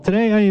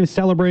today I am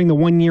celebrating the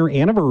one-year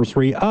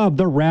anniversary of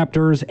the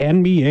Raptors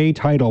NBA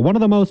title, one of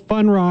the most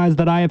fun rides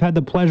that I have had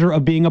the pleasure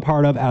of being a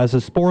part of as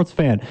a sports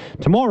fan.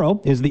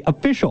 Tomorrow is the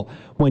official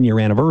one-year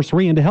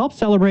anniversary, and to help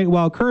celebrate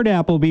while Kurt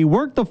Appleby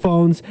worked the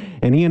phones,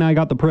 and he and I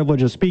got the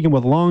privilege of speaking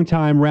with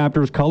longtime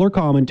Raptors color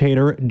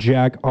commentator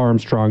Jack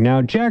Armstrong.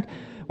 Now, Jack,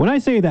 when I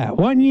say that,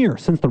 1 year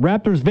since the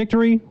Raptors'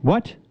 victory,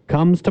 what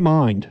comes to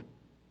mind?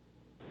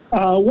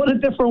 What a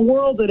different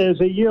world it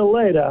is a year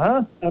later,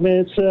 huh? I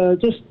mean,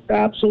 it's just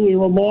absolutely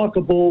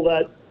remarkable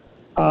that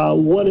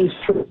what is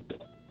true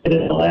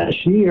in the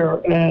last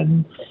year,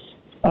 and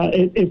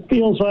it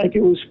feels like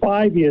it was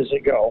 5 years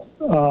ago.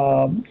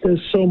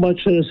 There's so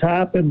much that has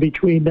happened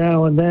between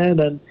now and then,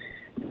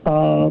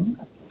 and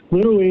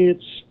literally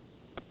it's,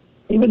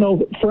 even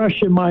though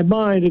fresh in my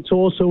mind, it's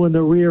also in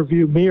the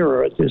rear-view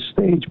mirror at this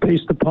stage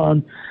based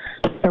upon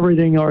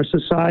everything our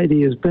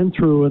society has been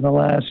through in the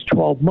last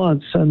 12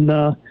 months.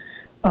 And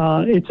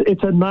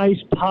it's a nice,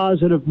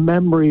 positive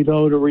memory,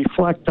 though, to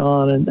reflect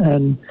on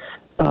and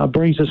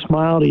brings a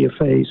smile to your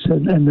face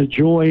and the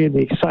joy and the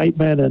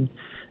excitement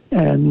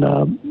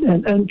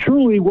and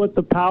truly what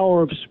the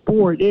power of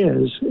sport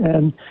is.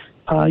 And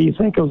you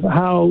think of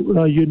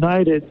how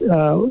united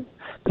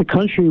the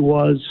country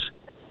was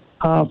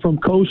from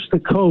coast to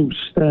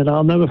coast. And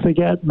I'll never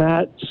forget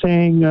Matt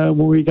saying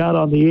when we got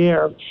on the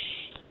air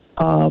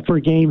for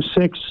Game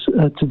 6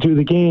 to do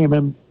the game,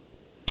 and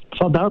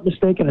if I'm not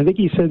mistaken, I think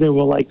he said there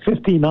were like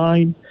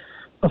 59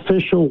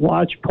 official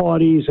watch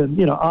parties and,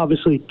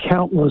 obviously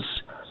countless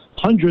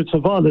hundreds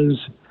of others,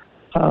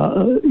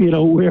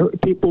 where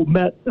people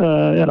met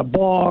at a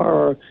bar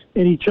or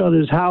in each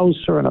other's house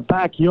or in a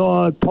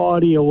backyard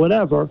party or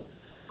whatever.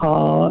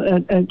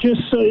 And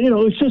just,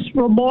 it's just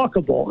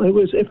remarkable.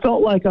 It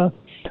felt like a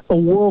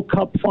World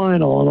Cup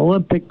final, an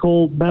Olympic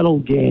gold medal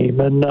game.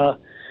 And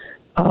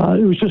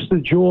it was just a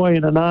joy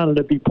and an honor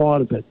to be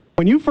part of it.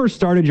 When you first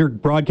started your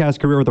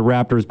broadcast career with the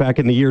Raptors back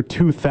in the year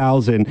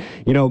 2000,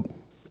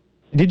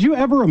 did you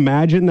ever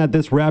imagine that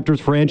this Raptors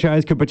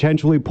franchise could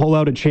potentially pull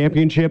out a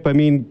championship? I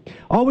mean,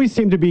 always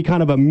seemed to be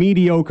kind of a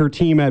mediocre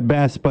team at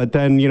best, but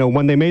then,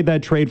 when they made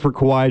that trade for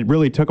Kawhi, it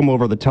really took them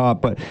over the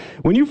top. But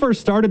when you first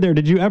started there,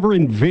 did you ever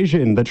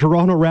envision the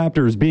Toronto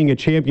Raptors being a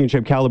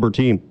championship caliber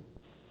team?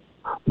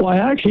 Well, I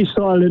actually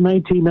started in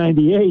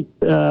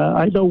 1998.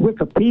 I know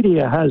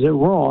Wikipedia has it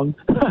wrong.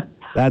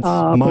 That's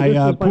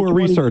my poor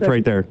research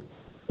right there.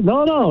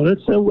 No,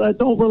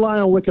 don't rely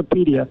on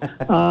Wikipedia.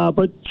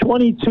 But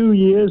 22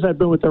 years I've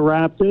been with the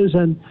Raptors,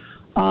 and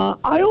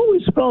I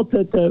always felt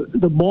that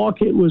the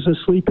market was a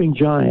sleeping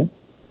giant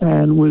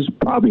and was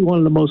probably one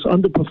of the most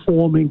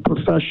underperforming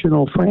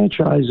professional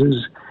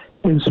franchises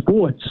in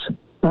sports,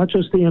 not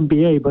just the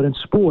NBA, but in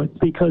sport,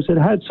 because it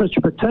had such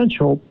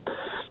potential,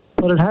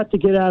 but it had to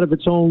get out of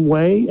its own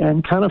way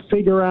and kind of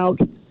figure out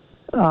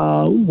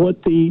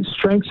what the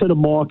strengths of the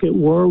market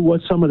were,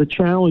 what some of the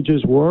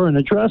challenges were, and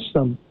address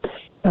them.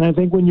 And I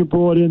think when you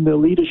brought in the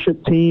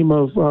leadership team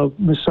of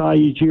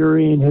Masai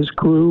Ujiri and his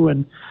crew,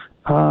 and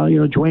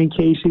Dwayne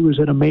Casey was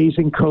an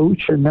amazing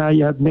coach, and now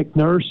you have Nick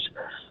Nurse,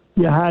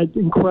 you had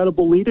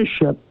incredible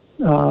leadership,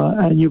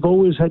 and you've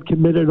always had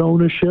committed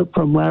ownership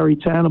from Larry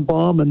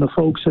Tannenbaum and the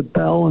folks at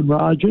Bell and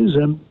Rogers,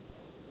 and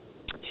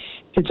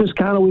it just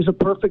kind of was a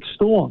perfect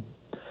storm.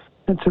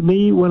 And to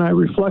me, when I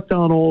reflect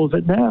on all of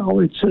it now,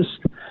 it's just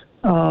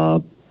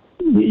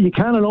you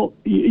kind of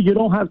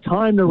don't have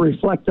time to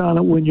reflect on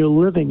it when you're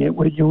living it,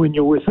 when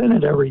you're within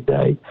it every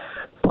day.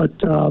 But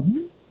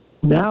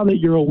now that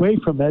you're away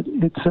from it,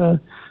 it's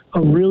a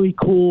really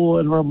cool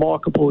and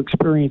remarkable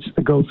experience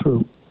to go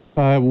through.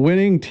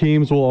 Winning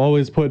teams will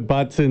always put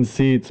butts in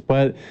seats,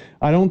 but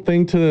I don't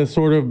think to the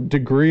sort of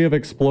degree of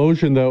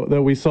explosion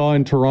that we saw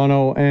in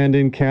Toronto and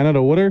in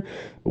Canada. What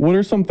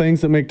are some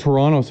things that make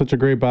Toronto such a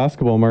great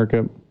basketball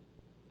market?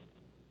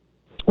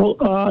 Well,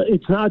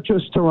 it's not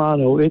just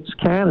Toronto; it's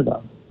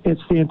Canada.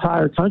 It's the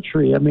entire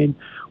country. I mean,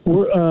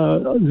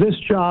 this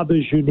job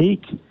is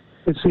unique.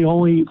 It's the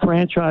only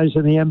franchise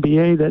in the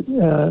NBA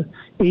that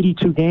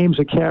 82 games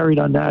are carried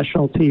on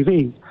national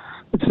TV.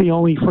 It's the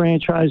only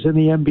franchise in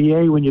the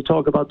NBA, when you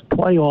talk about the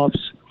playoffs,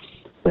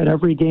 that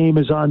every game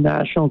is on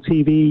national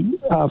TV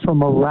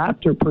from a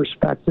Raptor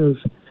perspective,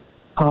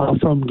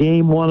 from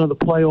game one of the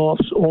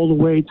playoffs all the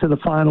way to the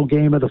final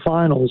game of the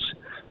finals.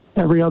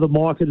 Every other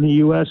market in the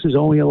U.S. is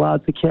only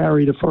allowed to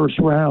carry the first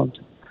round.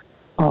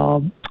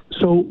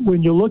 So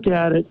when you look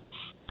at it,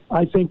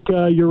 I think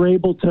you're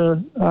able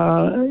to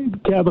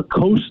have a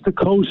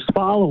coast-to-coast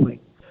following.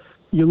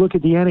 You look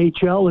at the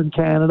NHL in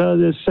Canada,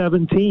 there's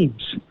 7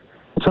 teams.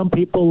 Some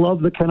people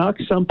love the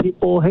Canucks. Some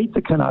people hate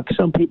the Canucks.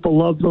 Some people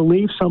love the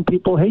Leafs. Some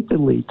people hate the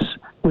Leafs.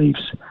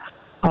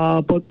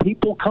 But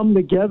people come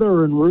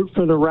together and root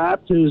for the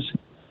Raptors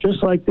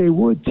just like they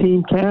would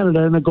Team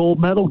Canada in the gold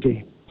medal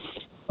game.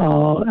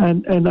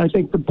 And I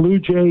think the Blue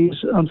Jays,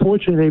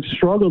 unfortunately, they've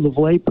struggled of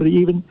late. But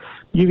you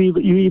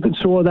even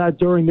saw that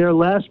during their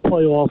last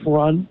playoff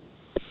run,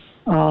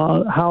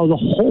 how the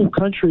whole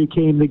country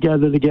came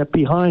together to get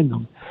behind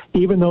them.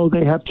 Even though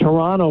they have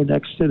Toronto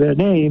next to their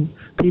name,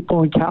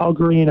 people in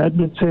Calgary and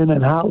Edmonton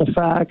and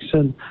Halifax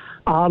and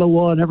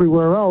Ottawa and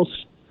everywhere else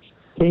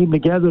came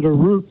together to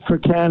root for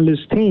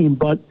Canada's team.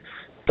 But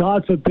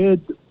God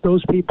forbid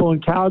those people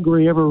in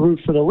Calgary ever root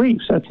for the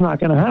Leafs. That's not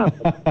going to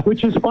happen,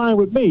 which is fine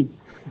with me.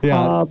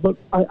 Yeah. But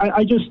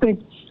I just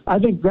think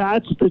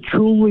that's the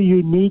truly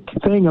unique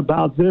thing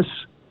about this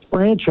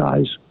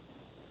franchise,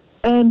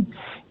 and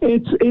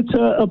it's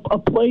a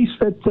place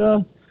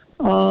that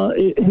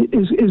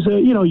is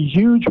a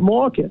huge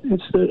market.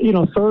 It's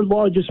the third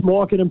largest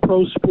market in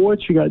pro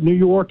sports. You got New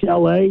York,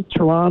 L.A.,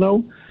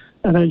 Toronto,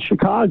 and then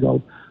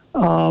Chicago.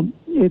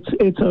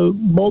 It's a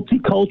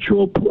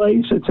multicultural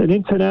place. It's an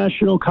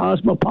international,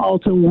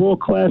 cosmopolitan,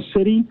 world-class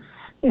city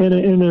in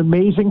an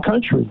amazing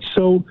country.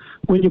 So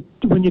when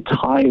you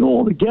tie it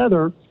all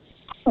together,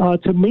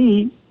 to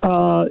me,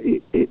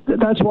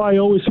 that's why I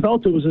always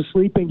felt it was a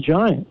sleeping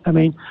giant. I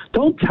mean,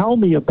 don't tell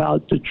me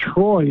about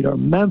Detroit or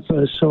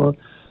Memphis or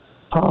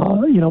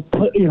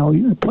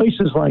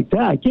places like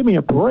that. Give me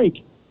a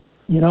break.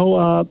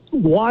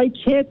 Why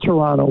can't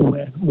Toronto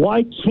win?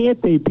 Why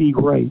can't they be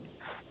great?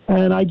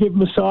 And I give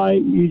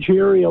Masai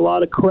Ujiri a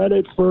lot of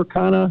credit for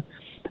kind of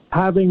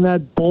having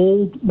that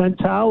bold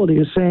mentality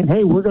of saying,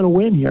 hey, we're going to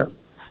win here.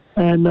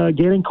 And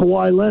getting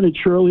Kawhi Leonard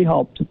surely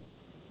helped.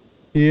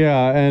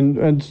 Yeah,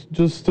 and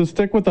just to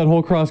stick with that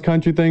whole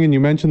cross-country thing, and you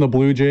mentioned the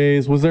Blue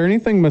Jays, was there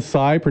anything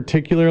Masai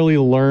particularly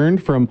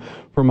learned from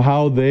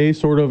how they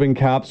sort of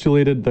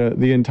encapsulated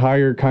the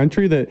entire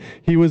country that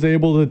he was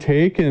able to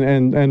take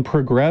and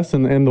progress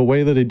in the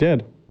way that he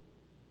did?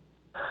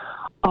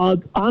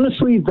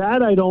 Honestly,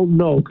 that I don't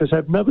know, because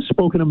I've never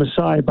spoken to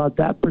Masai about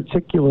that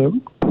particular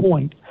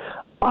point.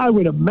 I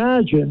would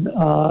imagine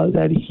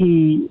that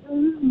he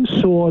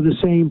saw the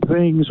same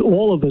things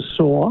all of us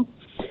saw,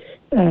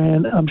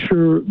 and I'm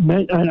sure,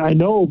 I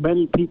know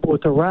many people at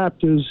the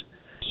Raptors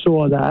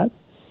saw that,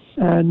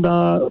 and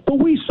but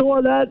we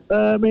saw that.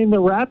 I mean,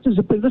 the Raptors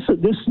have been this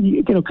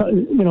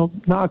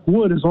knock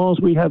wood. As long as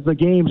we have the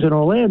games in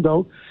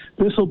Orlando,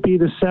 this will be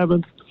the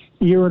 7th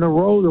year in a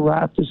row the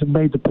Raptors have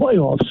made the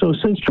playoffs. So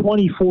since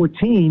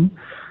 2014,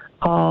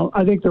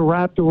 I think the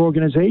Raptor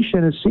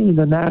organization has seen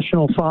the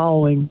national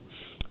following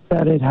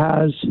that it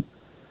has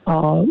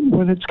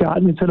when it's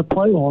gotten into the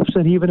playoffs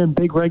and even in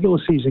big regular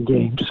season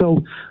games.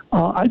 So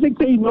I think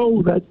they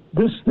know that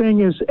this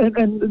thing is,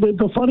 and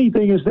the funny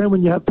thing is then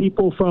when you have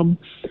people from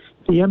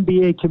the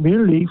NBA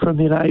community from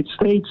the United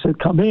States that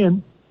come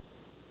in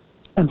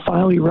and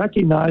finally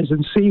recognize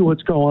and see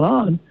what's going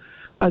on,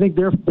 I think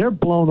they're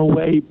blown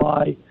away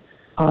by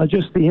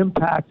just the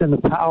impact and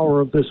the power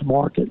of this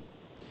market.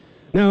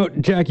 Now,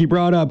 Jack, you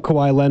brought up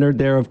Kawhi Leonard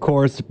there, of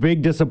course.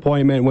 Big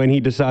disappointment when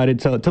he decided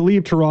to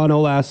leave Toronto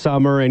last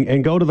summer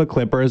and go to the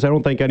Clippers. I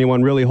don't think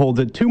anyone really holds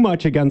it too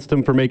much against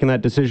him for making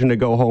that decision to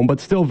go home, but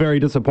still very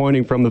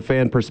disappointing from the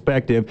fan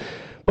perspective.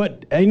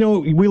 But,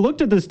 we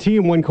looked at this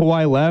team when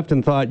Kawhi left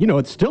and thought,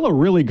 it's still a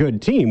really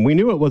good team. We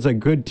knew it was a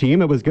good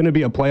team. It was going to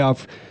be a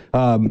playoff,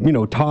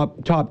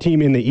 top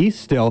team in the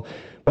East still.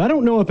 But I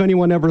don't know if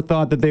anyone ever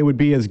thought that they would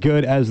be as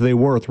good as they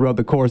were throughout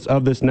the course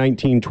of this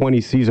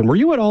 1920 season. Were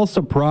you at all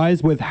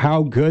surprised with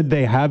how good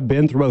they have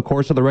been throughout the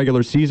course of the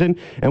regular season?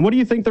 And what do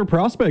you think their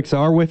prospects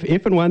are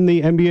if and when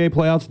the NBA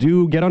playoffs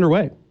do get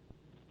underway?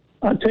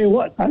 I'll tell you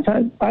what, I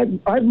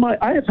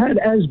have had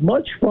as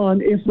much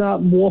fun, if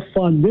not more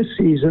fun, this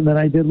season than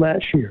I did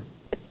last year.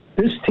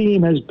 This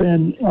team has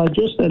been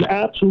just an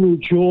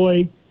absolute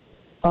joy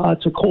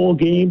to call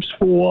games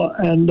for,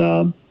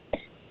 and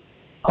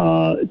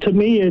to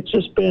me, it's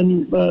just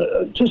been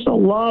just a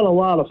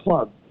lot of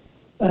fun.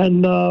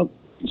 And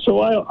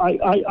so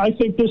I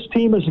think this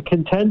team is a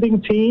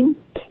contending team.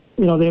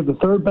 They have the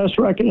third best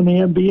record in the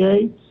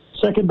NBA,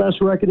 second best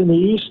record in the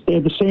East. They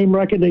have the same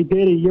record they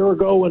did a year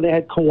ago when they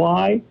had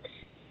Kawhi.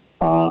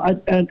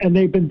 And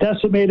they've been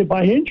decimated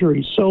by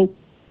injuries. So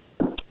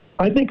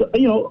I think,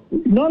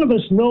 none of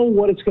us know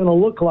what it's going to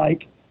look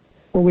like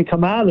when we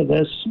come out of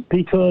this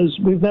because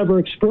we've never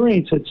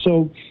experienced it.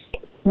 So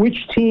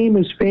which team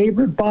is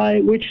favored by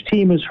it, which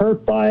team is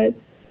hurt by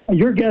it,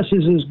 your guess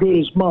is as good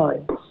as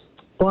mine.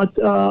 But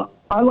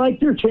I like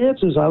their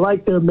chances. I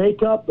like their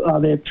makeup.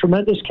 They have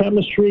tremendous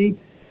chemistry.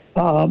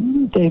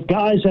 They have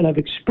guys that have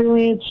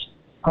experience.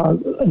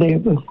 They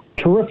have a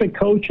terrific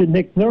coach in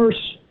Nick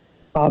Nurse,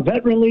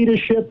 veteran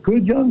leadership,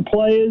 good young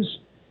players,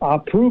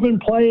 proven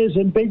players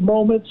in big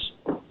moments.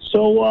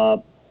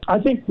 So I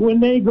think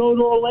when they go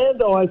to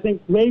Orlando, I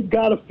think they've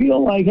got to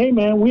feel like, hey,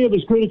 man, we have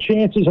as good a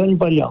chance as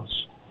anybody else.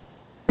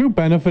 Who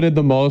benefited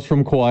the most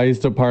from Kawhi's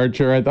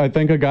departure? I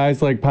think of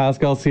guys like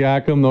Pascal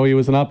Siakam, though he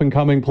was an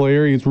up-and-coming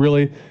player, he's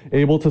really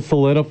able to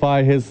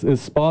solidify his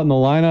spot in the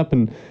lineup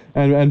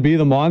and be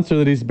the monster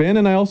that he's been.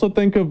 And I also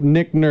think of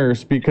Nick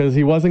Nurse because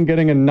he wasn't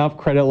getting enough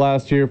credit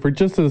last year for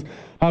just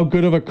how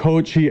good of a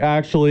coach he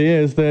actually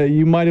is, that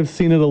you might have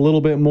seen it a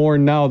little bit more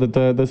now that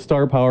the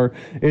star power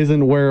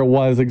isn't where it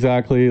was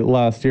exactly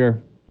last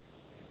year.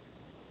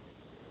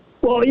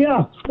 Well,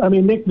 yeah. I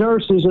mean, Nick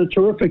Nurse is a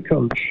terrific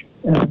coach.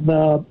 And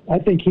I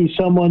think he's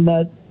someone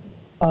that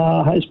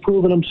has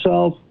proven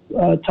himself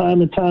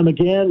time and time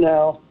again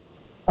now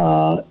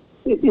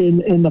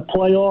in the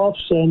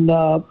playoffs and,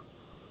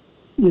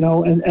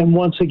 and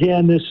once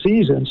again this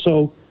season.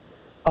 So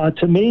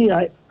to me,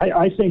 I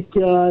think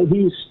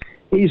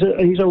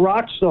he's a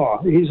rock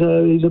star. He's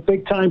a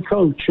big-time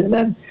coach. And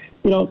then,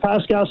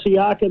 Pascal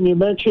Siakam, you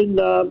mentioned,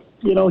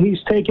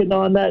 he's taken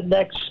on that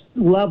next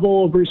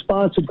level of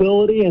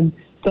responsibility and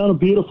done a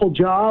beautiful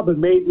job and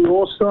made the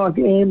All-Star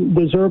game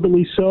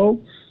deservedly so.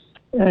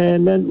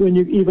 And then when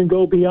you even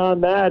go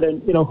beyond that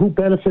and, who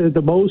benefited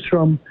the most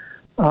from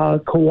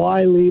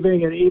Kawhi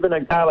leaving and even a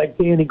guy like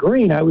Danny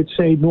Green, I would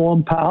say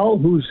Norm Powell,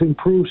 who's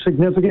improved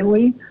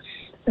significantly,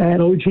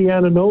 and OG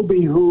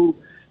Anunoby, who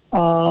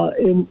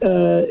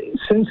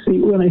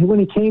when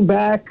he came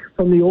back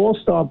from the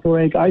All-Star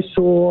break, I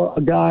saw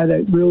a guy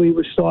that really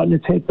was starting to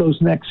take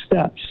those next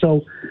steps.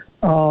 So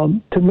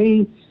to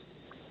me,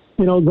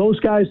 those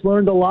guys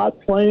learned a lot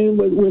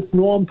playing with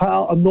Norm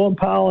Powell. Norm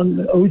Powell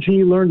and OG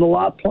learned a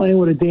lot playing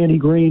with a Danny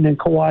Green and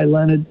Kawhi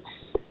Leonard.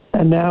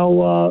 And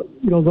now,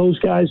 those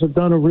guys have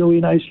done a really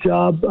nice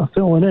job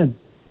filling in.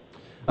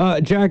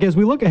 Jack, as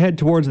we look ahead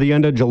towards the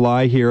end of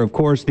July here, of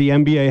course, the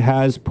NBA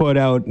has put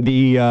out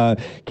the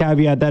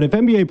caveat that if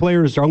NBA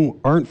players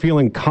aren't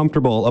feeling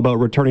comfortable about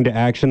returning to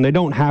action, they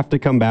don't have to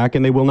come back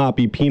and they will not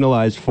be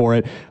penalized for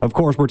it. Of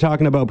course, we're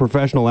talking about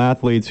professional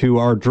athletes who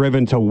are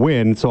driven to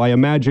win, so I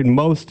imagine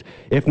most,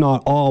 if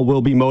not all,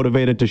 will be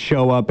motivated to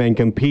show up and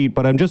compete.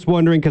 But I'm just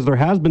wondering, because there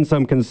has been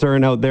some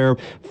concern out there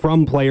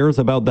from players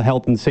about the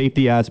health and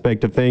safety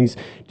aspect of things,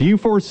 do you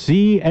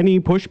foresee any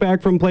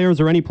pushback from players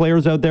or any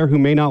players out there who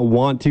may not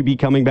want to be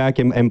coming back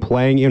and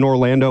playing in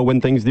Orlando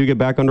when things do get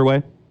back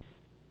underway?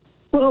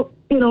 Well,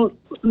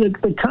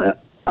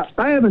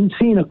 I haven't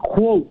seen a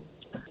quote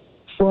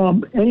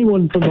from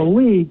anyone from the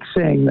league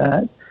saying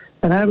that,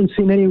 and I haven't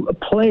seen any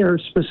player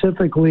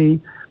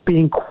specifically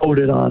being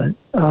quoted on it.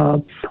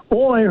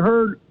 All I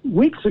heard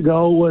weeks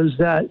ago was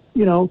that,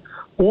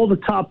 all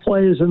the top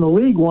players in the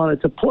league wanted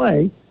to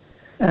play,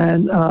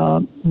 and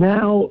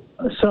now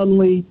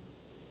suddenly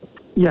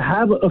you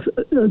have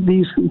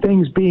these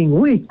things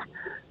being leaked.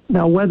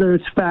 Now, whether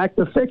it's fact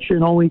or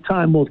fiction, only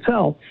time will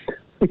tell.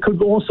 It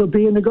could also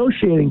be a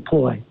negotiating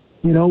ploy,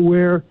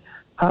 where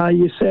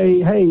you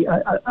say, hey,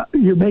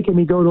 you're making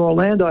me go to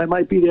Orlando. I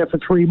might be there for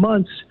 3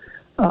 months.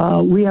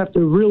 We have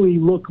to really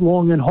look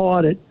long and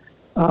hard at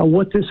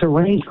what this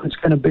arrangement's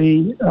going to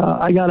be.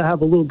 I got to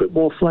have a little bit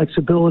more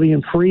flexibility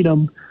and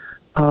freedom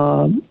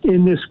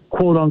in this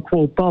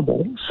quote-unquote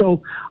bubble.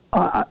 So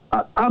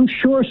I'm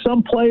sure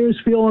some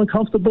players feel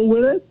uncomfortable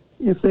with it.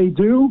 If they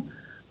do,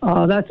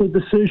 that's a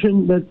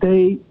decision that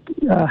they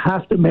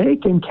have to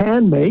make and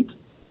can make.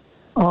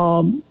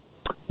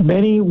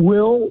 Many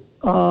will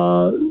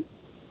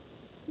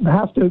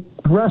have to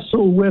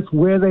wrestle with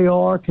where they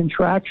are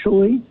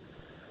contractually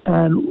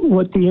and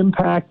what the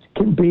impact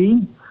can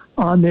be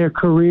on their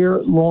career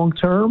long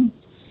term.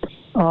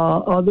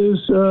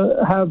 Others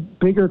have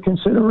bigger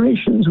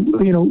considerations,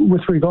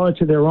 with regard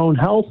to their own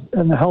health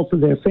and the health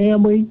of their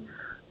family,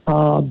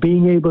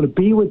 being able to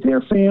be with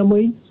their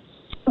family.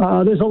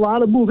 There's a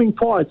lot of moving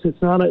parts. It's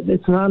not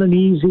an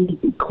easy,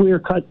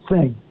 clear-cut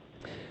thing.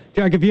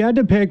 Jack, if you had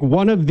to pick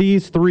one of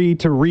these three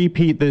to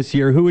repeat this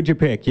year, who would you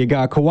pick? You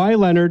got Kawhi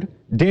Leonard,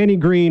 Danny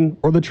Green,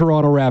 or the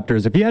Toronto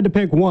Raptors. If you had to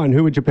pick one,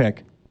 who would you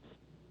pick?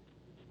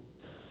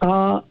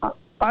 I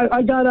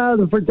got out of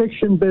the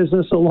prediction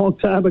business a long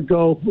time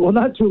ago. Well,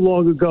 not too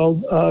long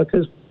ago,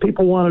 because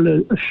people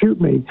wanted to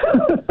shoot me.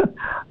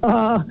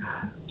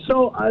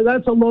 So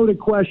that's a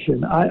loaded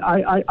question.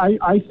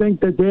 I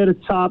think that they're the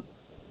top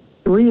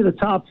three of the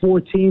top four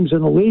teams in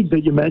the league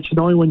that you mentioned.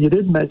 The only one you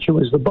didn't mention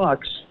was the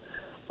Bucks.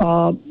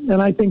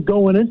 And I think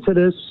going into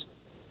this,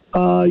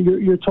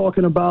 you're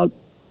talking about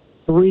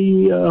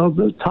three of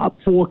the top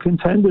four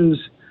contenders.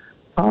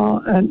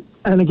 And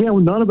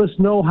again, none of us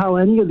know how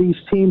any of these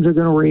teams are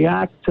going to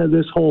react to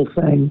this whole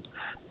thing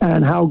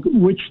and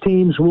which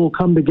teams will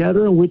come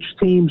together and which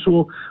teams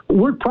will.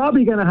 We're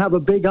probably going to have a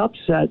big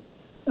upset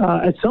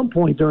at some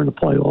point during the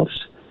playoffs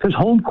because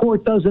home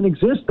court doesn't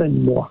exist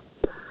anymore.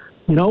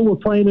 We're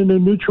playing in a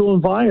neutral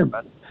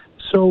environment.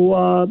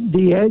 So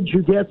the edge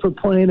you get for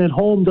playing at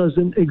home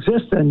doesn't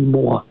exist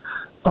anymore.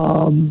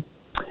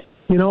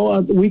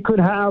 We could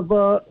have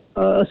a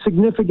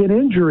significant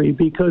injury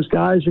because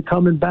guys are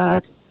coming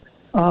back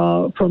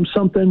from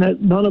something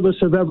that none of us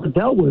have ever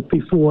dealt with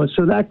before.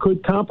 So that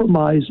could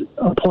compromise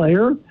a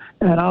player,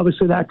 and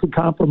obviously that could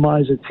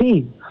compromise a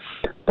team.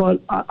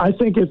 But I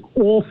think if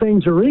all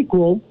things are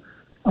equal,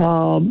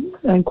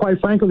 and quite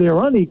frankly, they're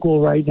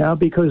unequal right now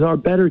because our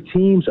better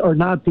teams are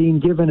not being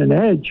given an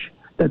edge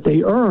that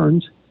they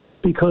earned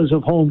because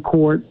of home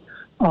court.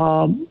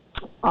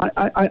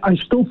 I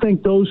still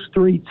think those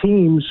three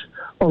teams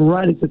are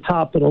right at the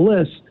top of the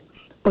list,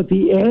 but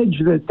the edge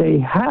that they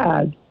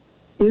had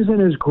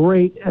isn't as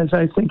great as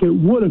I think it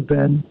would have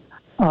been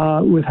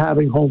with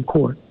having home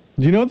court.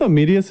 Do you know the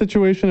media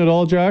situation at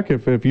all, Jack?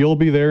 If you'll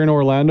be there in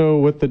Orlando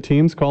with the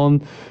teams calling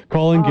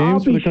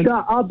games for the country?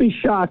 I'll be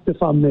shocked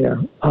if I'm there.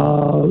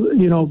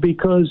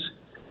 Because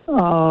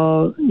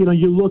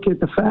you look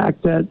at the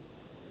fact that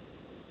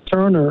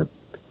Turner,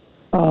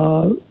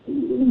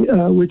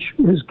 which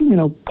is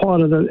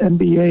part of the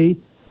NBA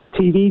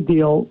TV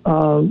deal,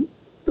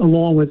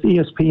 along with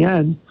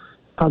ESPN,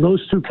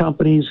 those two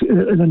companies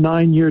in a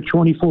 9-year,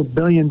 $24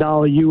 billion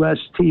U.S.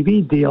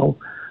 TV deal.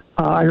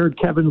 I heard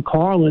Kevin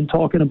Carlin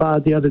talking about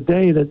it the other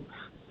day that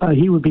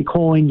he would be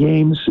calling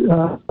games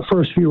the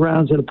first few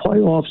rounds of the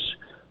playoffs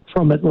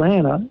from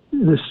Atlanta,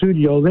 the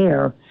studio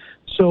there.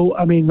 So,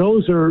 I mean,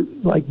 those are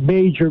like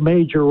major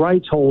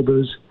rights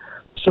holders.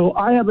 So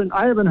I haven't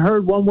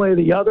heard one way or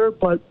the other,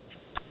 but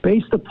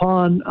based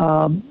upon,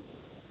 how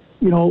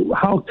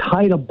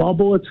tight a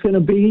bubble it's going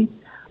to be,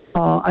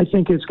 I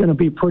think it's going to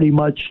be pretty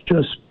much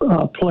just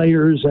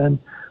players and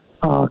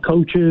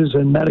coaches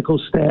and medical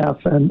staff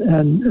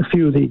and a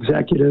few of the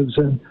executives,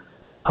 and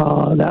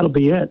that'll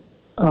be it.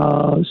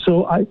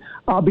 So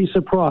I'll be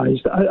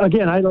surprised. I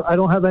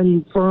don't have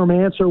any firm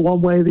answer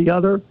one way or the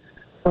other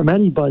from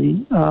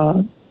anybody.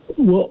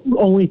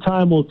 Only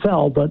time will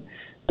tell. But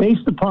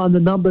based upon the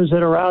numbers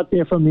that are out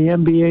there from the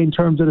NBA in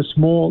terms of the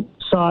small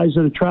size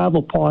of the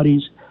travel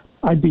parties,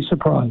 I'd be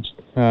surprised.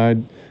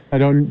 I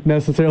don't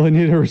necessarily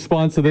need a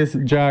response to this,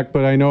 Jack,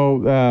 but I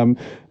know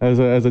as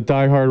a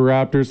diehard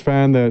Raptors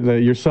fan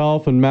that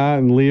yourself and Matt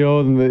and Leo,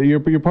 and you're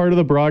part of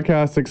the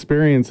broadcast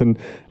experience, and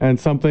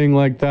something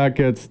like that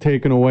gets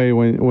taken away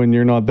when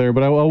you're not there.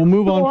 But I will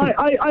move on.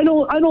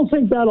 I don't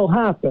think that'll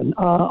happen.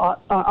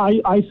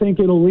 I think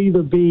it'll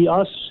either be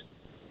us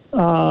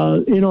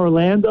in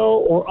Orlando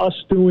or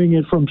us doing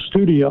it from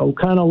studio,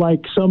 kind of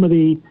like some of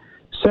the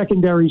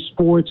secondary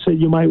sports that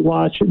you might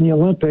watch in the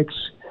Olympics.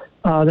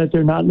 That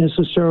they're not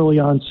necessarily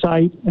on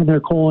site and they're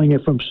calling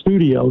it from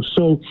studio.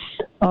 So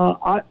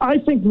I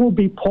think we'll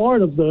be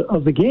part of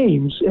the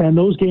games, and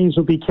those games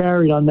will be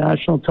carried on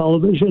national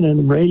television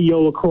and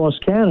radio across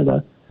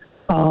Canada.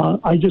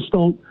 I just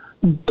don't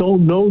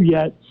know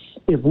yet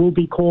if we'll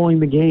be calling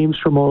the games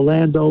from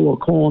Orlando or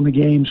calling the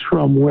games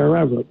from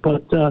wherever.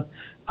 But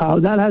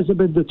that hasn't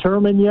been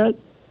determined yet.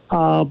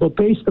 But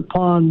based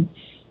upon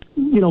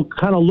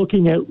kind of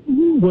looking at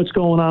what's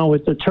going on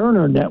with the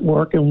Turner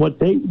Network and what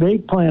they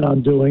plan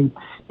on doing,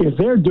 if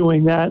they're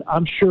doing that,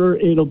 I'm sure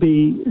it'll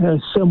be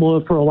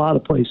similar for a lot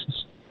of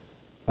places.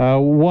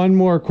 One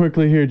more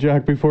quickly here,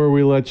 Jack, before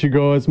we let you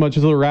go. As much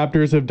as the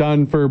Raptors have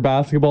done for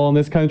basketball in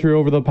this country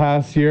over the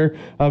past year,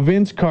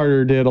 Vince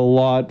Carter did a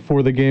lot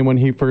for the game when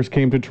he first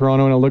came to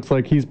Toronto, and it looks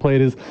like he's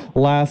played his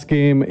last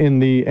game in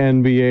the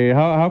NBA.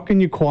 How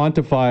can you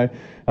quantify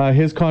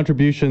his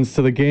contributions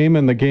to the game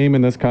and the game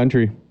in this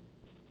country?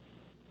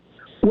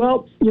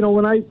 Well,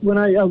 when I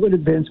would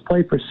have Vince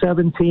played for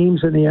 7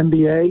 teams in the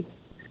NBA,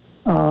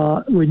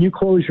 when you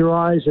close your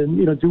eyes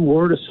and do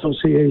word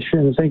association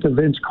and think of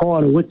Vince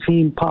Carter, what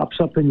team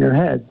pops up in your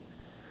head?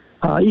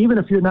 Even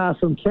if you're not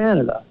from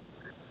Canada,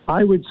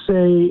 I would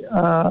say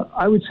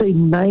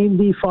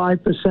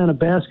 95% of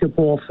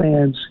basketball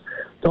fans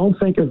don't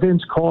think of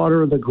Vince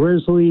Carter, the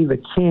Grizzly, the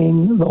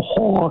King, the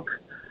Hawk,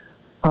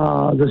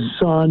 the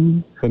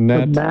Sun,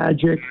 the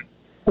Magic,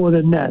 or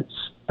the Nets.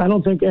 I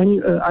don't think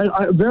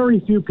very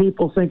few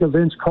people think of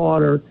Vince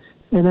Carter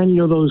in any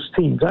of those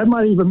teams. I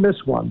might even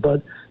miss one,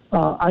 but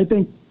I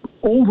think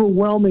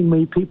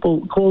overwhelmingly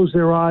people close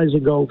their eyes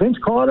and go, Vince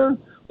Carter,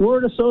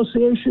 word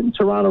association,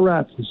 Toronto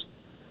Raptors.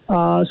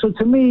 So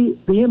to me,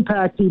 the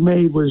impact he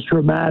made was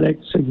dramatic,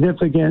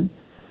 significant,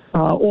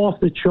 off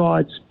the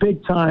charts,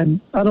 big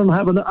time. I don't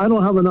have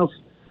enough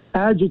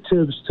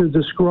adjectives to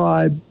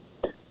describe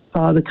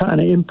the kind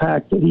of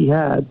impact that he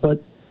had,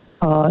 but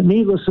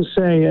needless to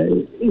say,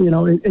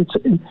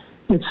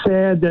 it's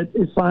sad that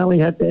it finally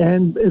had to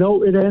end.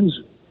 It ends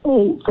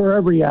for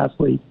every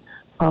athlete,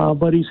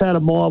 but he's had a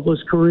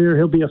marvelous career.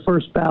 He'll be a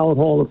first ballot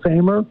Hall of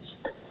Famer,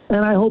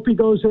 and I hope he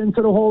goes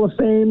into the Hall of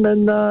Fame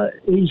and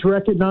he's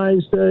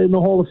recognized in the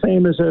Hall of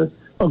Fame as a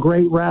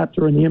great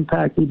Raptor and the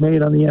impact he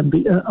made on the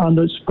NBA, on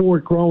the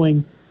sport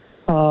growing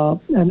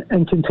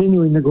and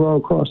continuing to grow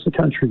across the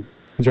country.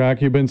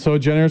 Jack, you've been so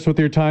generous with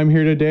your time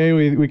here today.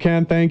 We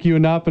can't thank you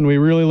enough, and we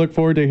really look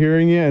forward to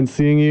hearing you and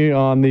seeing you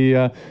on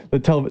the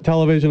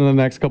television in the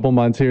next couple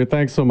months here.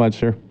 Thanks so much,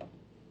 sir.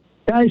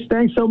 Guys,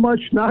 thanks so much.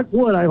 Knock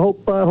wood. I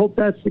hope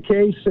that's the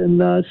case,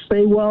 and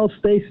stay well,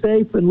 stay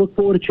safe, and look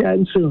forward to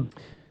chatting soon.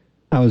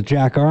 That was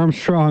Jack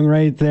Armstrong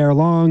right there,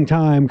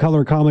 longtime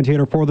color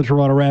commentator for the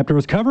Toronto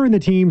Raptors, covering the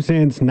team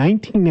since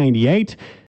 1998.